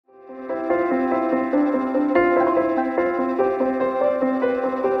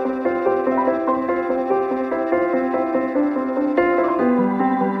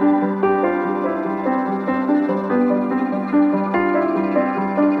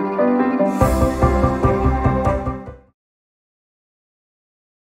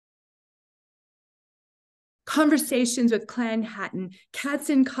Conversations with Clan Chattan, Cats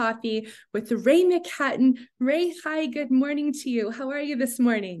and Coffee with Ray McHatton. Ray, hi, good morning to you. How are you this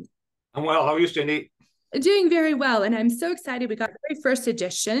morning? I'm well. How are you, Cindi? Doing very well, and I'm so excited. We got the very first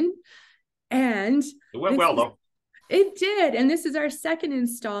edition, and It went well, though. it did, and this is our second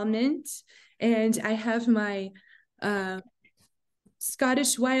installment, and I have my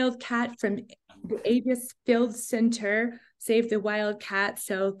Scottish Wildcat from the Avis Field Center, Save the Wildcat,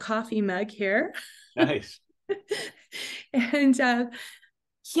 so coffee mug here. Nice. And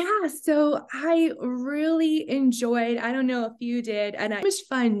yeah, so I really enjoyed, I don't know if you did, and it was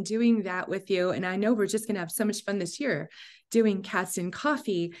fun doing that with you. And I know we're just going to have so much fun this year doing Cats and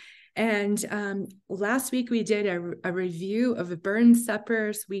Coffee. And last week we did a review of the Burn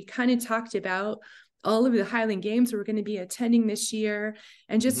Suppers. We kind of talked about all of the Highland games we're going to be attending this year,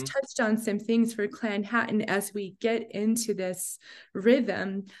 and just touched on some things for Clan Chattan as we get into this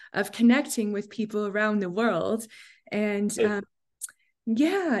rhythm of connecting with people around the world. And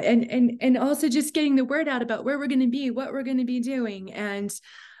yeah, and also just getting the word out about where we're going to be, what we're going to be doing, and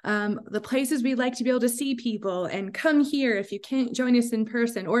the places we'd like to be able to see people. And come here if you can't join us in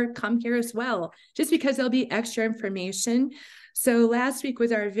person, or come here as well, just because there'll be extra information. So last week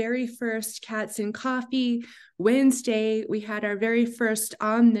was our very first Cats and Coffee. Wednesday, we had our very first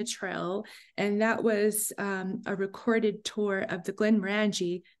On the Trail, and that was a recorded tour of the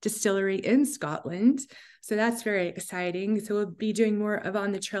Glenmorangie distillery in Scotland. So that's very exciting. So we'll be doing more of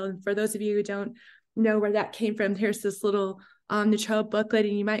On the Trail. And for those of you who don't know where that came from, here's this little On the Trail booklet,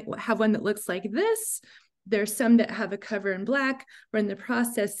 and you might have one that looks like this. There's some that have a cover in black. We're in the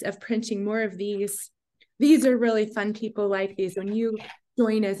process of printing more of these. These are really fun. People like these. When you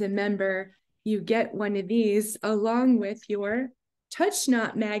join as a member, you get one of these along with your Touch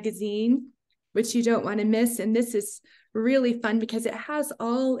Knot magazine, which you don't want to miss. And this is really fun because it has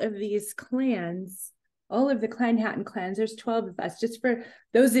all of these clans, all of the Clan Chattan clans. There's 12 of us, just for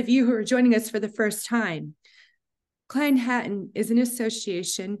those of you who are joining us for the first time. Clan Chattan is an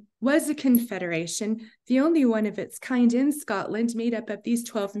association, was a confederation, the only one of its kind in Scotland, made up of these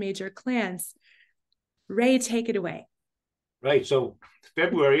 12 major clans. Ray, take it away. Right. So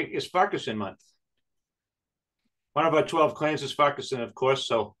February is Farquharson month. One of our 12 clans is Farquharson, of course.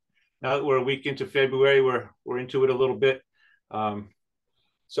 So now that we're a week into February, we're into it a little bit.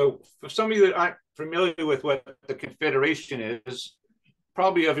 So for some of you that aren't familiar with what the Confederation is,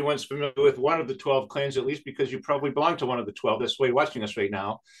 probably everyone's familiar with one of the 12 clans, at least because you probably belong to one of the 12 that's watching us right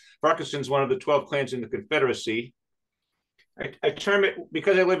now. Farquharson's one of the 12 clans in the Confederacy. I term it,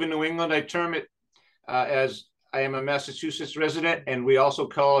 because I live in New England, I term it as I am a Massachusetts resident, and we also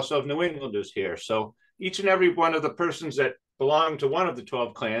call ourselves New Englanders here. So each and every one of the persons that belong to one of the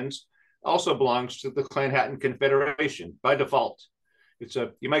 12 clans also belongs to the Clan Chattan Confederation by default.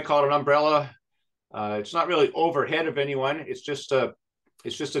 You might call it an umbrella. It's not really overhead of anyone. It's just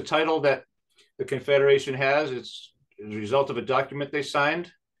a title that the Confederation has. It's a result of a document they signed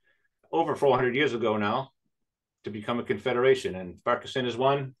over 400 years ago now to become a confederation. And Farquharson is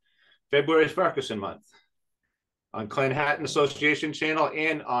one. February is Farquharson month on Clan Chattan Association channel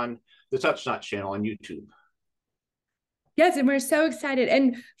and on the Touch Knot channel on YouTube. Yes, and we're so excited.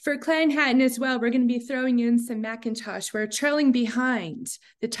 And for Clan Chattan as well, we're going to be throwing in some Mackintosh. We're trailing behind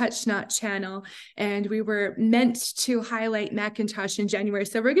the Touch Knot channel, and we were meant to highlight Mackintosh in January.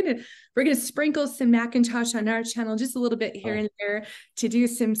 So we're gonna sprinkle some Mackintosh on our channel, just a little bit here and there, to do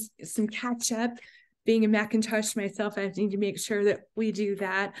some catch up. Being a Mackintosh myself, I need to make sure that we do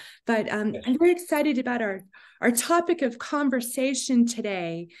that. But I'm very excited about our topic of conversation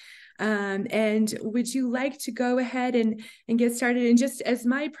today. And would you like to go ahead and get started? And just as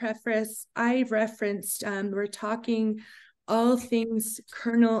my preface, I referenced, we're talking all things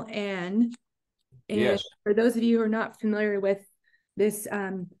Colonel Anne. And yes, for those of you who are not familiar with this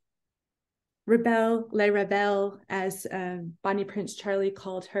Rebelle, Les Rebelle, as Bonnie Prince Charlie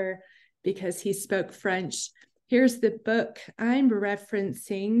called her, because he spoke French. Here's the book I'm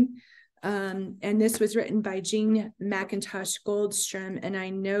referencing. And this was written by Jean McIntosh Goldstrom. And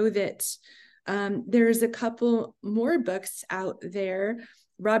I know that there's a couple more books out there.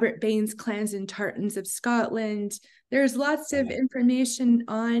 Robert Bain's Clans and Tartans of Scotland. There's lots of information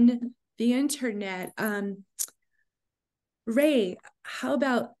on the internet. Ray, how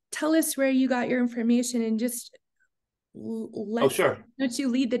about tell us where you got your information, and just let you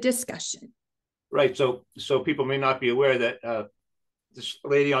lead the discussion. Right. So people may not be aware that this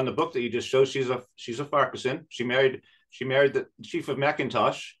lady on the book that you just showed, she's a Farquharson. She married the chief of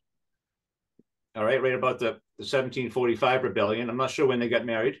Mackintosh. All right, right about the 1745 rebellion. I'm not sure when they got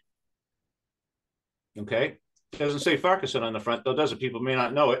married. Okay. It doesn't say Farquharson on the front, though, does it? People may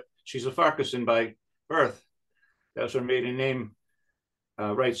not know it. She's a Farquharson by birth. That was her maiden name.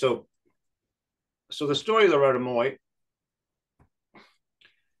 Right. So the story of the Rout of Moy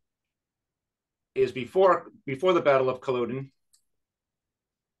is before the Battle of Culloden.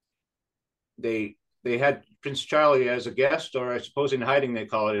 They had Prince Charlie as a guest, or I suppose in hiding, they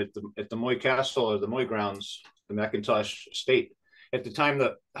call it, at the Moy Castle or the Moy grounds, the Mackintosh estate. At the time,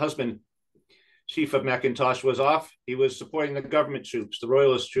 the husband, Chief of Mackintosh, was off. He was supporting the government troops, the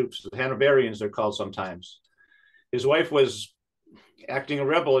royalist troops, the Hanoverians, they're called sometimes. His wife was acting a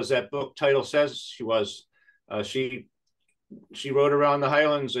rebel, as that book title says she was. She rode around the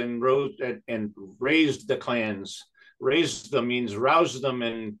highlands and raised the clans. Raised them means roused them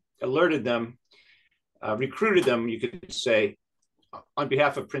and alerted them, recruited them, you could say, on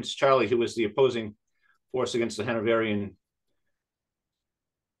behalf of Prince Charlie, who was the opposing force against the Hanoverian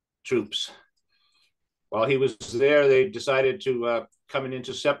troops. While he was there, they decided to come and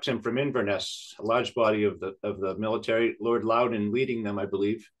intercept him from Inverness, a large body of the military, Lord Loudon leading them, I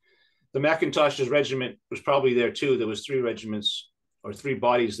believe. The Mackintosh's regiment was probably there too. There was 3 regiments or 3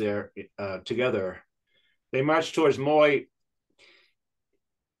 bodies there together. They marched towards Moy,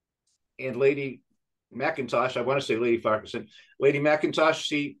 and Lady Mackintosh, I want to say Lady Farquharson, Lady Mackintosh,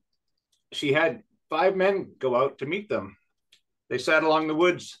 she had 5 men go out to meet them. They sat along the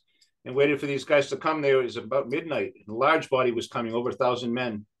woods and waited for these guys to come. There was about midnight, and a large body was coming, over 1,000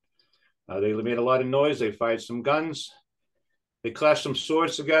 men. They made a lot of noise. They fired some guns. They clashed some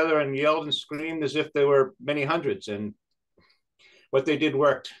swords together and yelled and screamed as if there were many hundreds. And what they did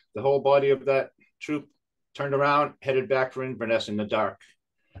worked. The whole body of that troop turned around, headed back for Inverness in the dark.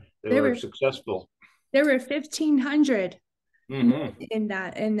 They were successful. There were 1,500 mm-hmm. in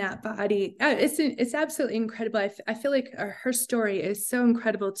that body. It's absolutely incredible. I feel like her story is so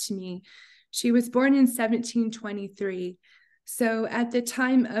incredible to me. She was born in 1723. So at the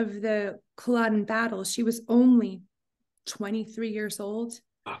time of the Culloden battle, she was only 23 years old.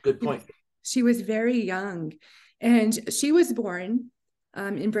 Oh, good point. She was very young, and she was born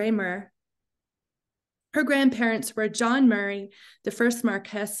in Braemar. Her grandparents were John Murray, the first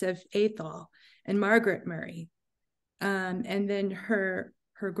Marquess of Atholl, and Margaret Murray. And then her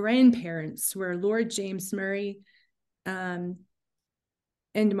grandparents were Lord James Murray and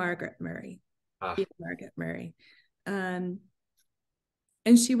Margaret Murray. Margaret Murray. And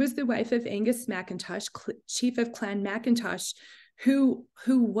she was the wife of Angus McIntosh, chief of Clan Mackintosh, who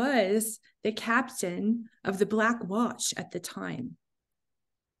was the captain of the Black Watch at the time.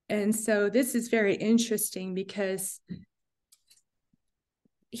 And so this is very interesting because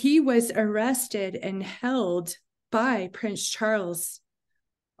he was arrested and held by Prince Charles'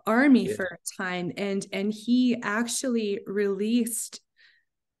 army for a time, and he actually released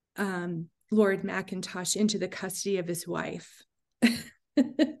Lord Mackintosh into the custody of his wife,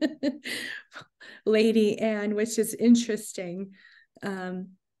 Lady Anne, which is interesting.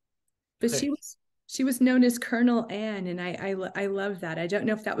 But she was known as Colonel Anne, and I love that. I don't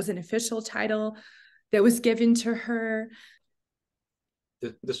know if that was an official title that was given to her.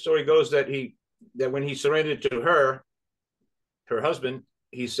 The story goes that when he surrendered to her husband,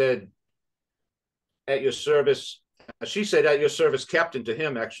 he said, "At your service." She said, "At your service, Captain," to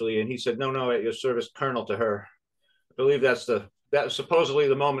him, actually, and he said, "No, at your service, Colonel," to her. I believe that was supposedly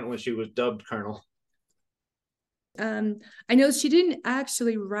the moment when she was dubbed Colonel. I know she didn't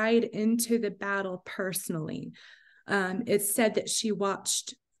actually ride into the battle personally. It's said that she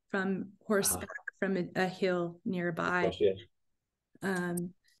watched from horseback from a hill nearby. Course, yes.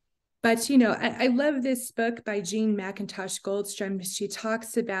 But, you know, I love this book by Jean McIntosh Goldstrom. She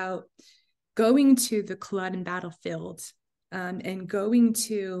talks about going to the Culloden battlefield and going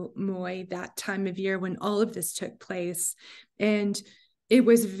to Moy that time of year when all of this took place. And it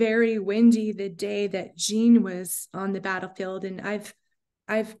was very windy the day that Jean was on the battlefield. And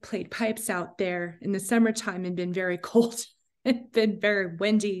I've played pipes out there in the summertime and been very cold. It's been very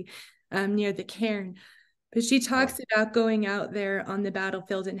windy near the cairn. But she talks about going out there on the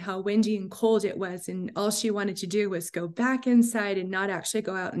battlefield and how windy and cold it was. And all she wanted to do was go back inside and not actually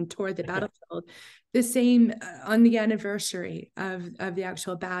go out and tour the battlefield. The same on the anniversary of the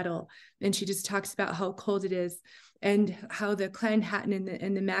actual battle. And she just talks about how cold it is and how the Clan Chattan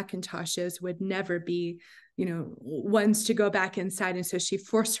and the Mackintoshes would never be, you know, ones to go back inside. And so she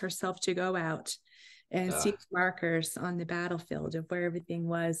forced herself to go out and see markers on the battlefield of where everything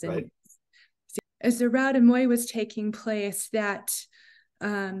was. And as the Rout of Moy was taking place, that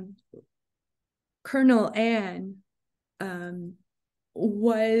Colonel Anne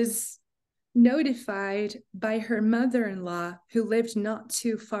was notified by her mother-in-law, who lived not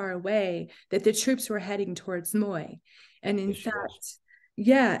too far away, that the troops were heading towards Moy. And in fact,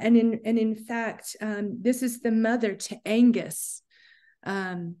 Yeah, and in fact, this is the mother to Angus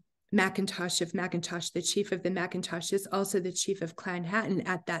McIntosh of Mackintosh, the chief of the Mackintoshes, also the chief of Clan Chattan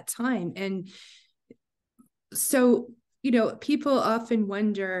at that time. And so, people often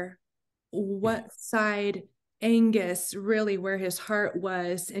wonder what side Angus really, where his heart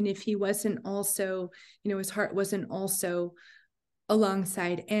was, and if he wasn't also, his heart wasn't also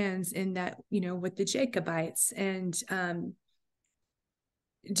alongside Anne's in that, with the Jacobites. And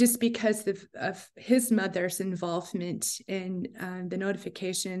just because of his mother's involvement in the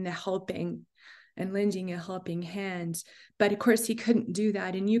notification, the helping and lending a helping hand. But of course he couldn't do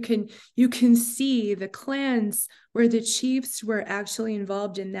that. And you can see the clans where the chiefs were actually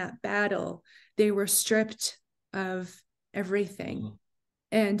involved in that battle. They were stripped of everything.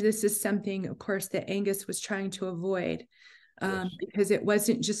 And this is something, of course, that Angus was trying to avoid. Because it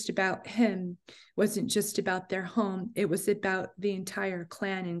wasn't just about him, wasn't just about their home. It was about the entire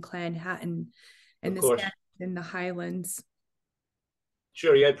clan in Clan Chattan and the Spanish in the Highlands.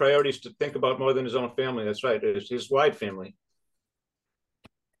 Sure, he had priorities to think about more than his own family. That's right. It was his wide family.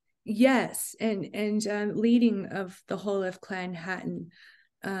 Yes, and leading of the whole of Clan Chattan.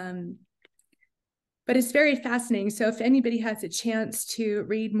 But it's very fascinating. So if anybody has a chance to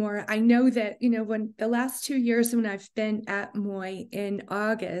read more, I know that, when the last 2 years when I've been at Moy in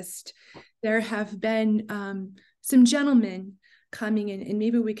August, there have been some gentlemen coming in, and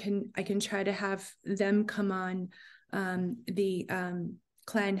maybe I can try to have them come on the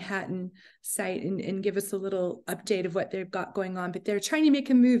Clan Chattan site and give us a little update of what they've got going on. But they're trying to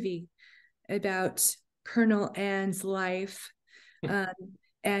make a movie about Colonel Anne's life.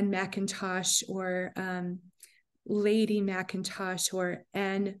 Anne McIntosh, or Lady McIntosh, or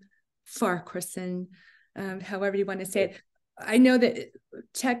Anne Farquharson, however you want to say it. I know that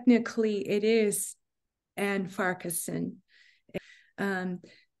technically it is Anne Farquharson,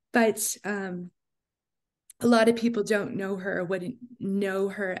 but a lot of people don't know her or wouldn't know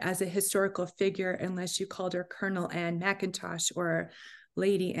her as a historical figure unless you called her Colonel Anne McIntosh or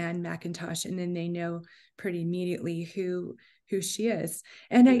Lady Anne McIntosh, and then they know pretty immediately who she is.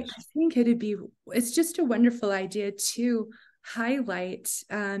 And I think it's just a wonderful idea to highlight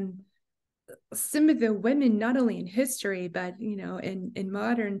some of the women, not only in history, but, in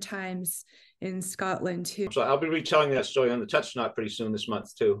modern times in Scotland too. So I'll be retelling that story on the Touch Knot pretty soon this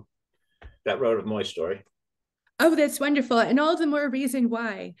month too, that Road of Moy story. Oh, that's wonderful. And all the more reason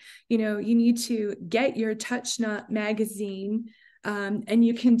why, you need to get your Touch Knot magazine. And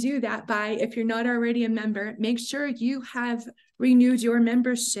you can do that by, if you're not already a member, make sure you have renewed your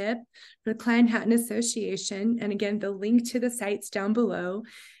membership for the Clan Chattan Association. And again, the link to the site's down below.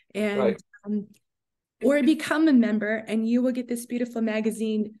 And or become a member, and you will get this beautiful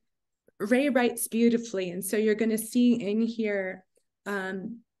magazine. Ray writes beautifully. And so you're going to see in here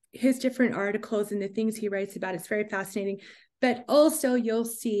his different articles and the things he writes about. It's very fascinating. But also you'll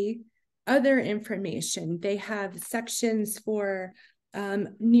see other information. They have sections for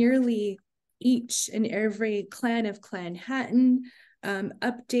nearly each and every clan of Clan Chattan,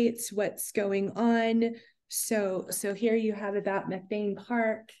 updates what's going on. So here you have about McBain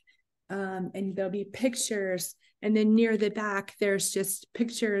Park, and there'll be pictures, and then near the back there's just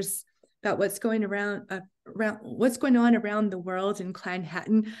pictures about what's going on around the world in Clan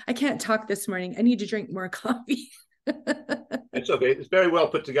Chattan. I can't talk this morning. I need to drink more coffee. It's okay. It's very well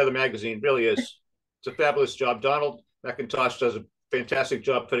put together magazine. Really is. It's a fabulous job. Donald McIntosh does a fantastic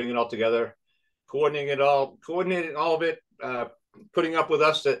job putting it all together, coordinating all of it, putting up with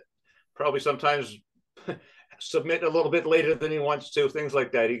us that probably sometimes submit a little bit later than he wants to, things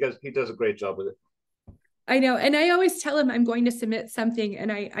like that. He does a great job with it. I know. And I always tell him I'm going to submit something,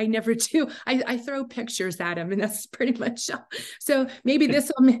 and I never do. I throw pictures at him, and that's pretty much all. So maybe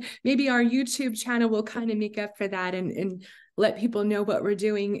maybe our YouTube channel will kind of make up for that and let people know what we're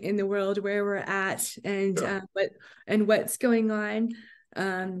doing in the world, where we're at, and sure. What's going on.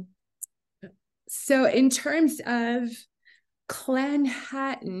 So in terms of Clan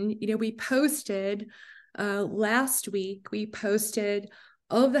Chattan, we posted last week,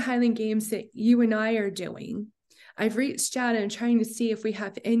 all of the Highland Games that you and I are doing. I've reached out and trying to see if we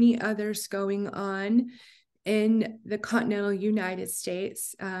have any others going on in the continental United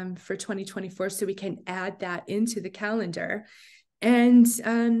States for 2024, so we can add that into the calendar. And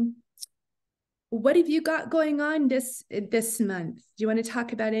what have you got going on this month? Do you want to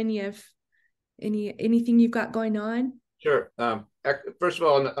talk about anything you've got going on? Sure. First of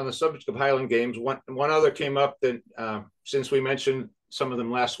all, on the subject of Highland Games, one other came up that since we mentioned some of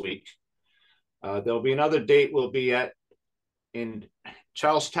them last week. There'll be another date we'll be at in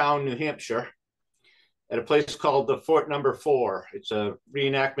Charlestown, New Hampshire, at a place called the Fort Number 4. It's a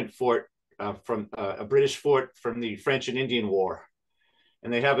reenactment fort from a British fort from the French and Indian War.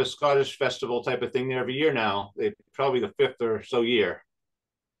 And they have a Scottish festival type of thing there every year now. They probably the fifth or so year.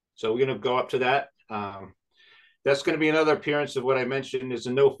 So we're going to go up to that. That's going to be another appearance of what I mentioned is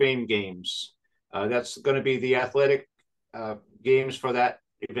the No Fame Games. That's going to be the athletic games for that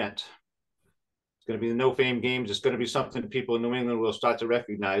event. It's going to be the No Fame Games. It's going to be something people in New England will start to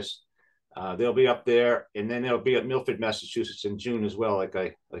recognize. They'll be up there, and then they'll be at Milford, Massachusetts in June as well, like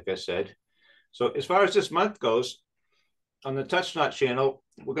I said. So as far as this month goes, on the Touch Not channel,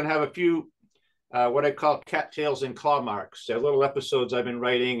 we're going to have a few what I call cattails and claw marks. They're little episodes I've been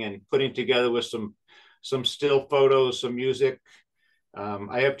writing and putting together with some still photos, some music.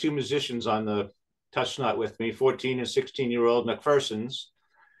 I have two musicians on the Touch Not with me, 14 and 16-year-old McPhersons.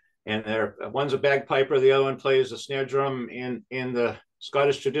 And one's a bagpiper, the other one plays the snare drum and the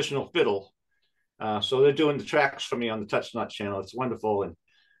Scottish traditional fiddle. So they're doing the tracks for me on the Touch Not channel. It's wonderful. And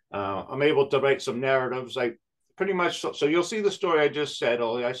I'm able to write some narratives. I pretty much, so you'll see the story I just said,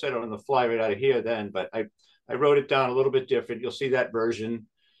 only I said it on the fly right out of here then, but I wrote it down a little bit different. You'll see that version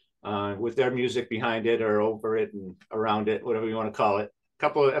with their music behind it or over it and around it, whatever you want to call it. A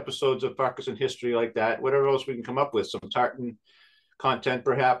couple of episodes of Farquharson history like that, whatever else we can come up with, some tartan content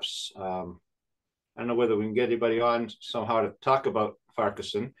perhaps. I don't know whether we can get anybody on somehow to talk about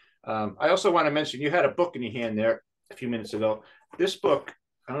Farquharson. I also want to mention, you had a book in your hand there a few minutes ago. This book,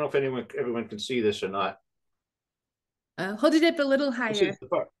 I don't know if everyone can see this or not. Hold it up a little higher.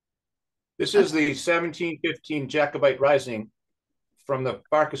 This is the 1715 Jacobite Rising from the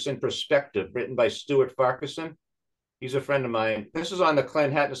Farquharson perspective, written by Stuart Farquharson. He's a friend of mine. This is on the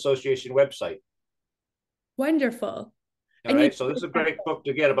Clan Chattan Association website. Wonderful. All right, so this is a great book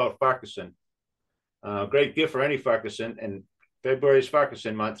to get about Farquharson. Great gift for any Farquharson, and February is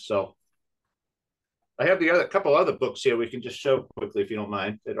Farquharson month, so I have a couple other books here we can just show quickly if you don't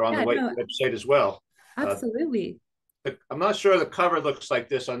mind, that are on the website as well. Absolutely. I'm not sure the cover looks like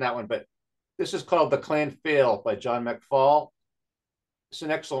this on that one, but this is called The Clan Fail by John McFall. It's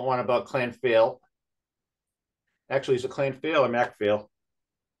an excellent one about Clan Fail. Actually, it's a Clan Fail or Mac Fail.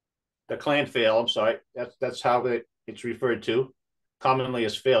 The Clan Fail, I'm sorry. That's how it's referred to, commonly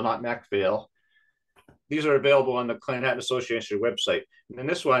as Fail, not Mac Fail. These are available on the Clan Chattan Association website. And then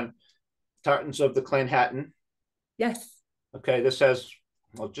this one, Tartans of the Clan Chattan. Yes. Okay, this has,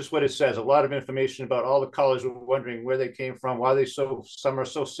 well, just what it says, a lot of information about all the colors. We're wondering where they came from, why some are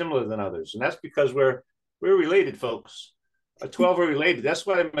so similar than others. And that's because we're related, folks. 12 are related. That's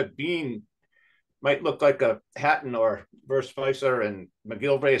why McBean might look like a Hatton or vice versa, and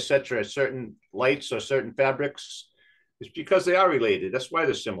McGilvray, etc., certain lights or certain fabrics. It's because they are related. That's why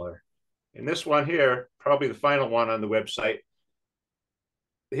they're similar. And this one here, probably the final one on the website,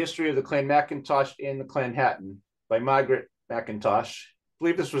 The History of the Clan Mackintosh and the Clan Chattan by Margaret Mackintosh. I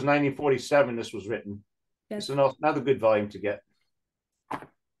believe this was 1947 this was written. Yes. It's another good volume to get.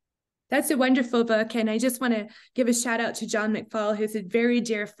 That's a wonderful book. And I just want to give a shout out to John McFall, who's a very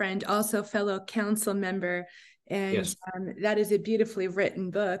dear friend, also fellow council member. And yes. That is a beautifully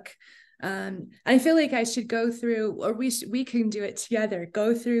written book. I feel like I should go through, or we can do it together,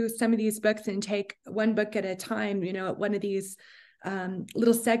 go through some of these books and take one book at a time, at one of these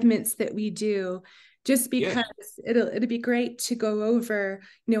little segments that we do, just because it'll be great to go over,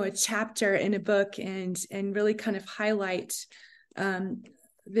 a chapter in a book and really kind of highlight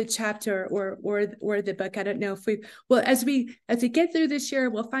the chapter or the book. I don't know if as we get through this year,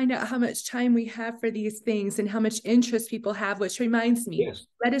 we'll find out how much time we have for these things and how much interest people have, which reminds me,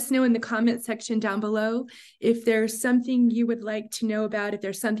 let us know in the comment section down below if there's something you would like to know about, if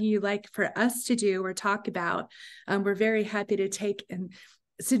there's something you'd like for us to do or talk about. We're very happy to take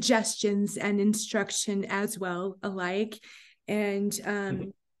suggestions and instruction as well alike. And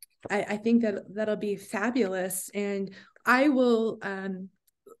I think that'll be fabulous. And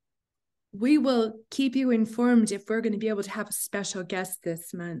we will keep you informed if we're going to be able to have a special guest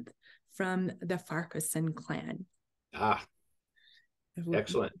this month from the Farquharson clan.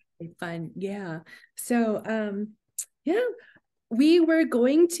 Excellent. Fun. Yeah. So, we were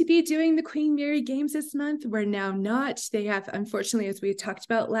going to be doing the Queen Mary Games this month. We're now not. They have, unfortunately, as we talked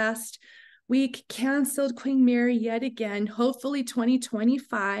about last week, canceled Queen Mary yet again, hopefully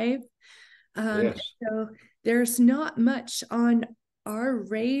 2025. So there's not much on our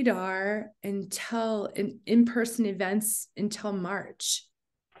radar until in-person events until March.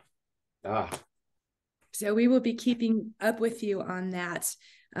 So we will be keeping up with you on that.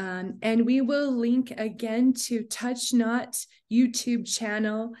 And we will link again to Touch Not YouTube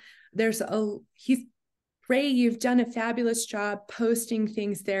channel. We're Ray, you've done a fabulous job posting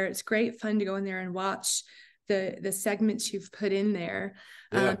things there. It's great fun to go in there and watch the segments you've put in there.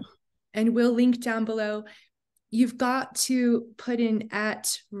 Yeah. And we'll link down below. You've got to put in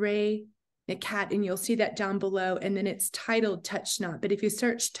at Ray McHatton, you'll see that down below, and then it's titled Touch Not. But if you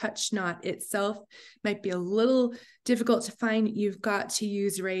search Touch Not itself, might be a little difficult to find. You've got to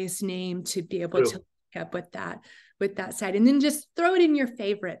use Ray's name to be able to link up with that site, and then just throw it in your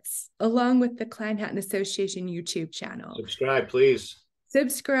favorites along with the Clan Chattan Association YouTube channel. Subscribe, please.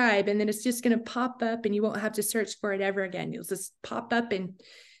 Subscribe, and then it's just going to pop up, and you won't have to search for it ever again. You'll just pop up in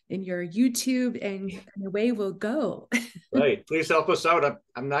your YouTube, and away we'll go. Right. Please help us out.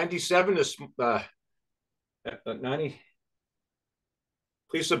 I'm 97 this 90.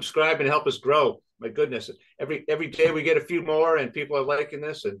 Please subscribe and help us grow. My goodness. Every day we get a few more, and people are liking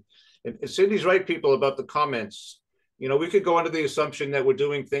this. And Cindy's right, people, about the comments. You know, we could go under the assumption that we're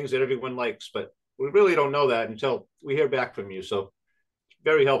doing things that everyone likes, but we really don't know that until we hear back from you. So it's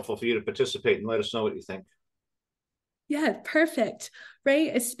very helpful for you to participate and let us know what you think. Yeah, perfect. Ray,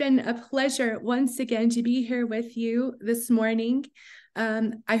 it's been a pleasure once again to be here with you this morning.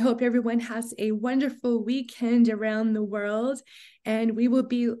 I hope everyone has a wonderful weekend around the world, and we will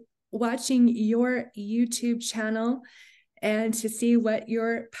be watching your YouTube channel and to see what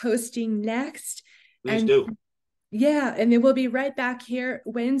you're posting next. Please do. Yeah, and then we'll be right back here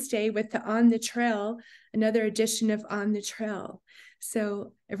Wednesday with the On the Trail, another edition of On the Trail.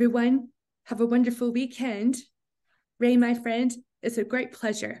 So everyone, have a wonderful weekend. Ray, my friend, it's a great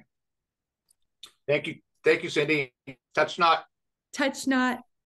pleasure. Thank you. Thank you, Cindy. Touch not. Touch not.